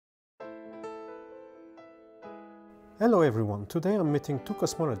Hello everyone, today I'm meeting two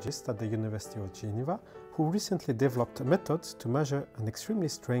cosmologists at the University of Geneva who recently developed a method to measure an extremely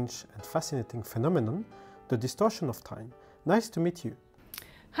strange and fascinating phenomenon, the distortion of time. Nice to meet you.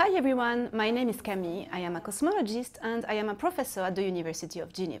 Hi everyone, my name is Camille, I am a cosmologist and I am a professor at the University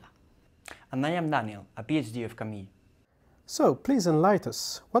of Geneva. And I am Daniel, a PhD of Camille. So, please enlighten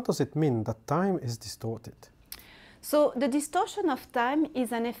us, what does it mean that time is distorted? So, the distortion of time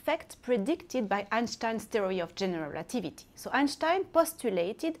is an effect predicted by Einstein's theory of general relativity. So, Einstein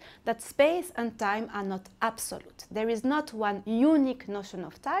postulated that space and time are not absolute. There is not one unique notion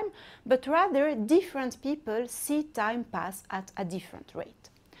of time, but rather different people see time pass at a different rate.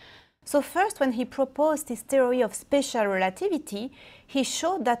 So first, when he proposed his theory of special relativity, he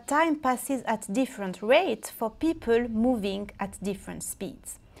showed that time passes at different rates for people moving at different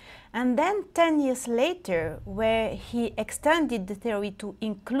speeds. And then 10 years later, where he extended the theory to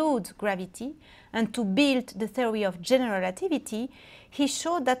include gravity and to build the theory of general relativity, he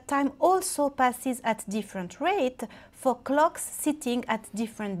showed that time also passes at different rate for clocks sitting at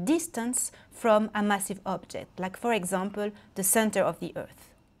different distance from a massive object, like for example, the center of the Earth.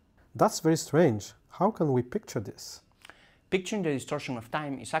 That's very strange. How can we picture this? Picturing the distortion of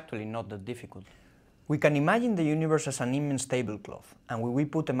time is actually not that difficult. We can imagine the universe as an immense tablecloth, and when we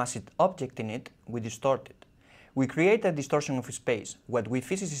put a massive object in it, we distort it. We create a distortion of space, what we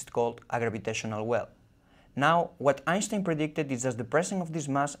physicists call a gravitational well. Now, what Einstein predicted is that the presence of this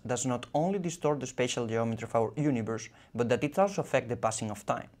mass does not only distort the spatial geometry of our universe, but that it also affects the passing of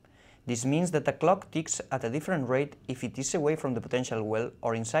time. This means that a clock ticks at a different rate if it is away from the potential well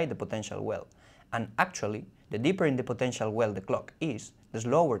or inside the potential well. And actually, the deeper in the potential well the clock is, the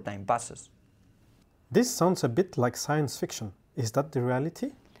slower time passes. This sounds a bit like science fiction. Is that the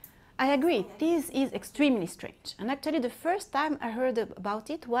reality? I agree, this is extremely strange. And actually the first time I heard about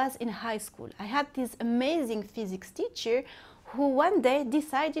it was in high school. I had this amazing physics teacher who one day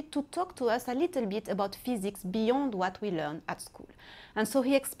decided to talk to us a little bit about physics beyond what we learned at school. And so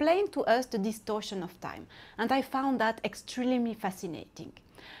he explained to us the distortion of time, and I found that extremely fascinating.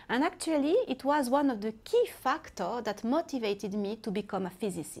 And actually, it was one of the key factors that motivated me to become a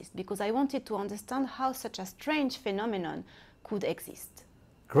physicist, because I wanted to understand how such a strange phenomenon could exist.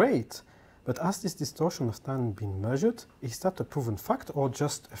 Great! But has this distortion of time been measured? Is that a proven fact or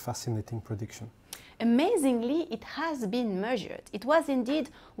just a fascinating prediction? Amazingly, it has been measured. It was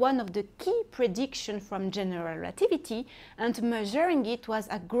indeed one of the key predictions from general relativity, and measuring it was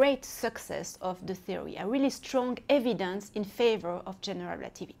a great success of the theory, a really strong evidence in favor of general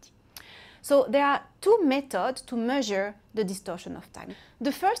relativity. So there are two methods to measure the distortion of time.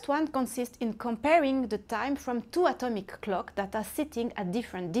 The first one consists in comparing the time from two atomic clocks that are sitting at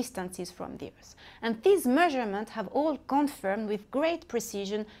different distances from the Earth. And these measurements have all confirmed with great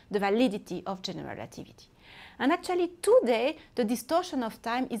precision the validity of general relativity. And actually today the distortion of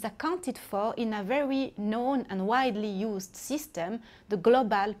time is accounted for in a very known and widely used system, the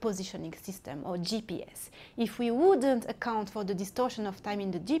Global Positioning System, or GPS. If we wouldn't account for the distortion of time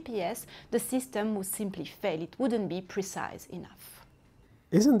in the GPS, the system would simply fail. It wouldn't be precise enough.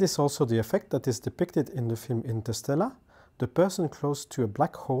 Isn't this also the effect that is depicted in the film Interstellar? The person close to a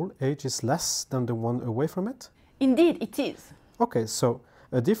black hole ages less than the one away from it? Indeed, it is. Okay, so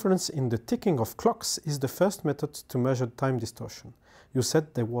a difference in the ticking of clocks is the first method to measure time distortion. You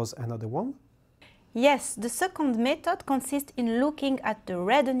said there was another one? Yes, the second method consists in looking at the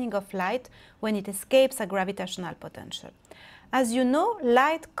reddening of light when it escapes a gravitational potential. As you know,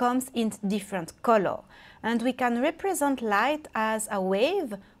 light comes in different colors, and we can represent light as a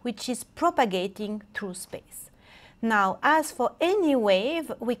wave which is propagating through space. Now, as for any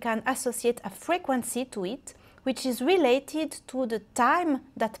wave, we can associate a frequency to it, which is related to the time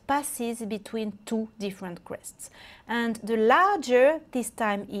that passes between two different crests. And the larger this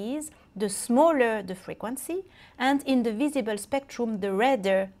time is, the smaller the frequency, and in the visible spectrum, the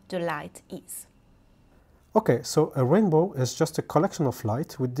redder the light is. Okay, so a rainbow is just a collection of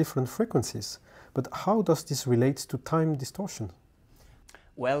light with different frequencies. But how does this relate to time distortion?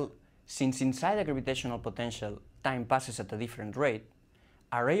 Well, since inside a gravitational potential, time passes at a different rate,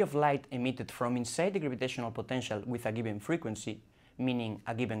 a ray of light emitted from inside the gravitational potential with a given frequency, meaning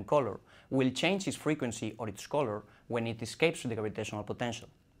a given color, will change its frequency or its color when it escapes the gravitational potential.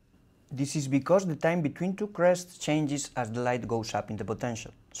 This is because the time between two crests changes as the light goes up in the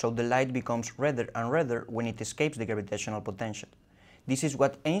potential, so the light becomes redder and redder when it escapes the gravitational potential. This is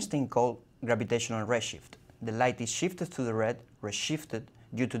what Einstein called gravitational redshift. The light is shifted to the red, redshifted,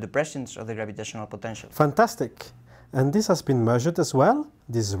 due to the presence of the gravitational potential. Fantastic! And this has been measured as well,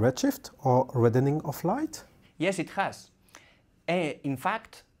 this redshift or reddening of light? Yes, it has. In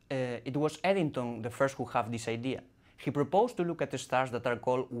fact, it was Eddington the first who had this idea. he proposed to look at the stars that are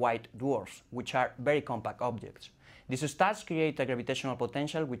called white dwarfs, which are very compact objects. These stars create a gravitational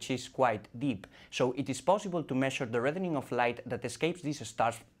potential which is quite deep, so it is possible to measure the reddening of light that escapes these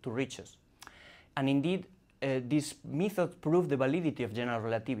stars to reach us. And indeed, this method proved the validity of general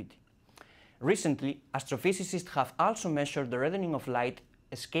relativity. Recently, astrophysicists have also measured the reddening of light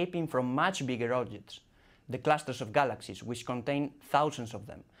escaping from much bigger objects, the clusters of galaxies, which contain thousands of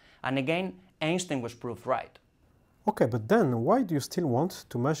them. And again, Einstein was proved right. Okay, but then why do you still want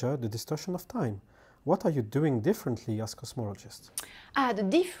to measure the distortion of time? What are you doing differently as cosmologists? The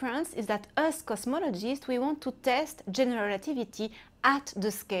difference is that us cosmologists, we want to test general relativity at the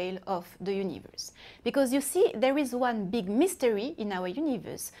scale of the universe. Because you see, there is one big mystery in our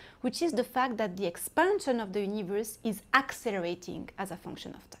universe, which is the fact that the expansion of the universe is accelerating as a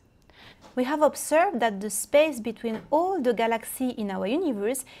function of time. We have observed that the space between all the galaxies in our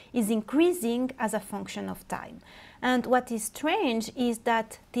universe is increasing as a function of time. And what is strange is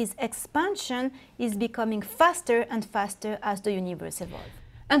that this expansion is becoming faster and faster as the universe evolves.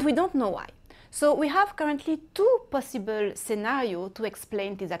 And we don't know why. So we have currently two possible scenarios to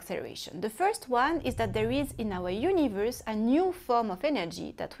explain this acceleration. The first one is that there is in our universe a new form of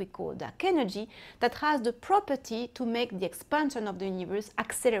energy that we call dark energy that has the property to make the expansion of the universe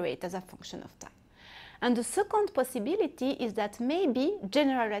accelerate as a function of time. And the second possibility is that maybe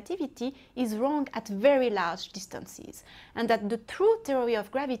general relativity is wrong at very large distances, and that the true theory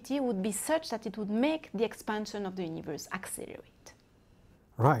of gravity would be such that it would make the expansion of the universe accelerate.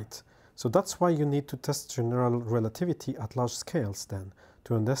 Right. So that's why you need to test general relativity at large scales then,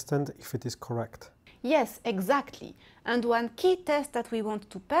 to understand if it is correct. Yes, exactly. And one key test that we want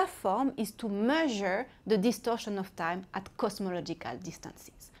to perform is to measure the distortion of time at cosmological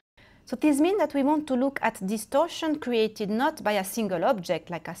distances. So this means that we want to look at distortion created not by a single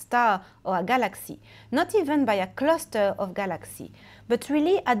object like a star or a galaxy, not even by a cluster of galaxies, but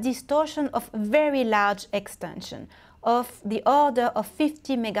really a distortion of very large extension, of the order of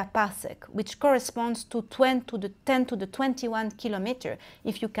 50 megaparsec, which corresponds to 10 to the 21 kilometer,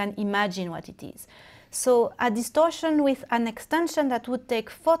 if you can imagine what it is. So a distortion with an extension that would take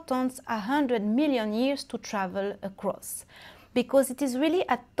photons 100 million years to travel across. Because it is really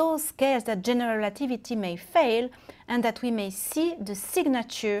at those scales that general relativity may fail and that we may see the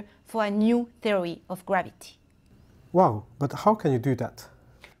signature for a new theory of gravity. Wow, but how can you do that?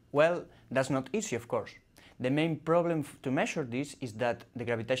 Well, that's not easy, of course. The main problem to measure this is that the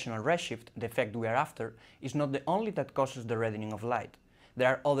gravitational redshift, the effect we are after, is not the only that causes the reddening of light. There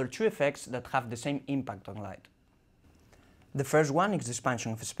are other two effects that have the same impact on light. The first one is the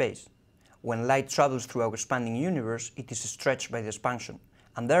expansion of space. When light travels through our expanding universe, it is stretched by the expansion,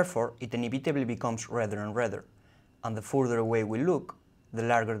 and therefore it inevitably becomes redder and redder. And the further away we look, the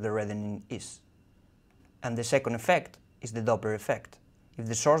larger the reddening is. And the second effect is the Doppler effect. If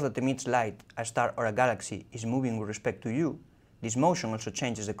the source that emits light, a star or a galaxy, is moving with respect to you, this motion also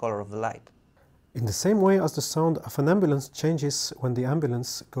changes the color of the light. In the same way as the sound of an ambulance changes when the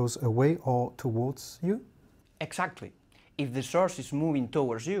ambulance goes away or towards you? Exactly. If the source is moving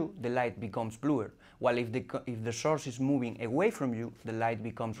towards you, the light becomes bluer, while if the source is moving away from you, the light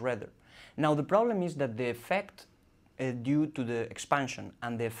becomes redder. Now the problem is that the effect due to the expansion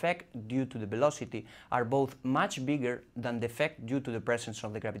and the effect due to the velocity are both much bigger than the effect due to the presence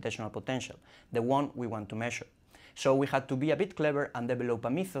of the gravitational potential, the one we want to measure. So we had to be a bit clever and develop a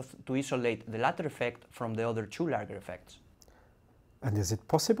method to isolate the latter effect from the other two larger effects. And is it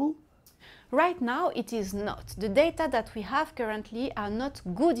possible? Right now it is not. The data that we have currently are not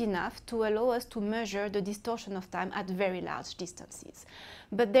good enough to allow us to measure the distortion of time at very large distances.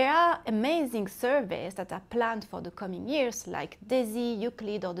 But there are amazing surveys that are planned for the coming years, like DESI,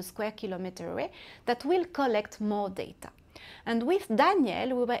 Euclid or the Square Kilometre Array, that will collect more data. And with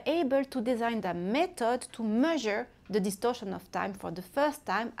Daniel, we were able to design a method to measure the distortion of time for the first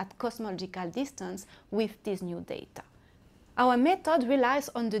time at cosmological distance with this new data. Our method relies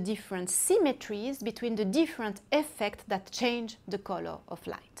on the different symmetries between the different effects that change the color of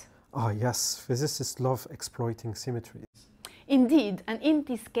light. Ah, yes, physicists love exploiting symmetries. Indeed, and in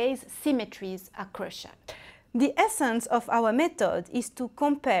this case, symmetries are crucial. The essence of our method is to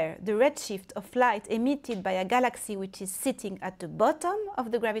compare the redshift of light emitted by a galaxy which is sitting at the bottom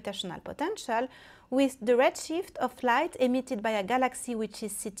of the gravitational potential with the redshift of light emitted by a galaxy which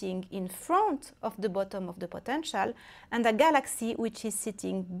is sitting in front of the bottom of the potential and a galaxy which is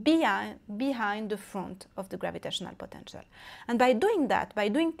sitting behind the front of the gravitational potential. And by doing that, by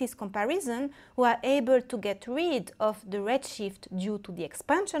doing this comparison, we are able to get rid of the redshift due to the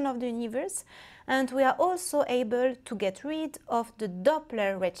expansion of the universe and we are also able to get rid of the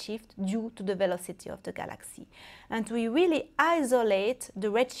Doppler redshift due to the velocity of the galaxy. And we really isolate the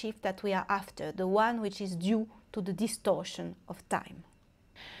redshift that we are after, the one which is due to the distortion of time.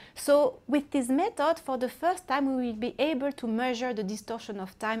 So with this method, for the first time, we will be able to measure the distortion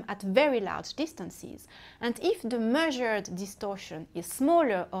of time at very large distances. And if the measured distortion is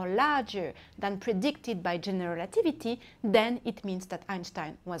smaller or larger than predicted by general relativity, then it means that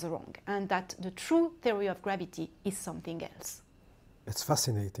Einstein was wrong and that the true theory of gravity is something else. It's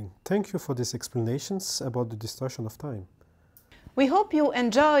fascinating. Thank you for these explanations about the distortion of time. We hope you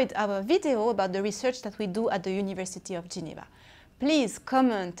enjoyed our video about the research that we do at the University of Geneva. Please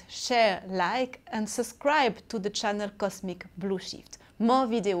comment, share, like and subscribe to the channel Cosmic Blue Shift. More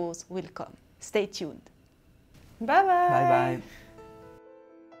videos will come. Stay tuned. Bye-bye. Bye-bye.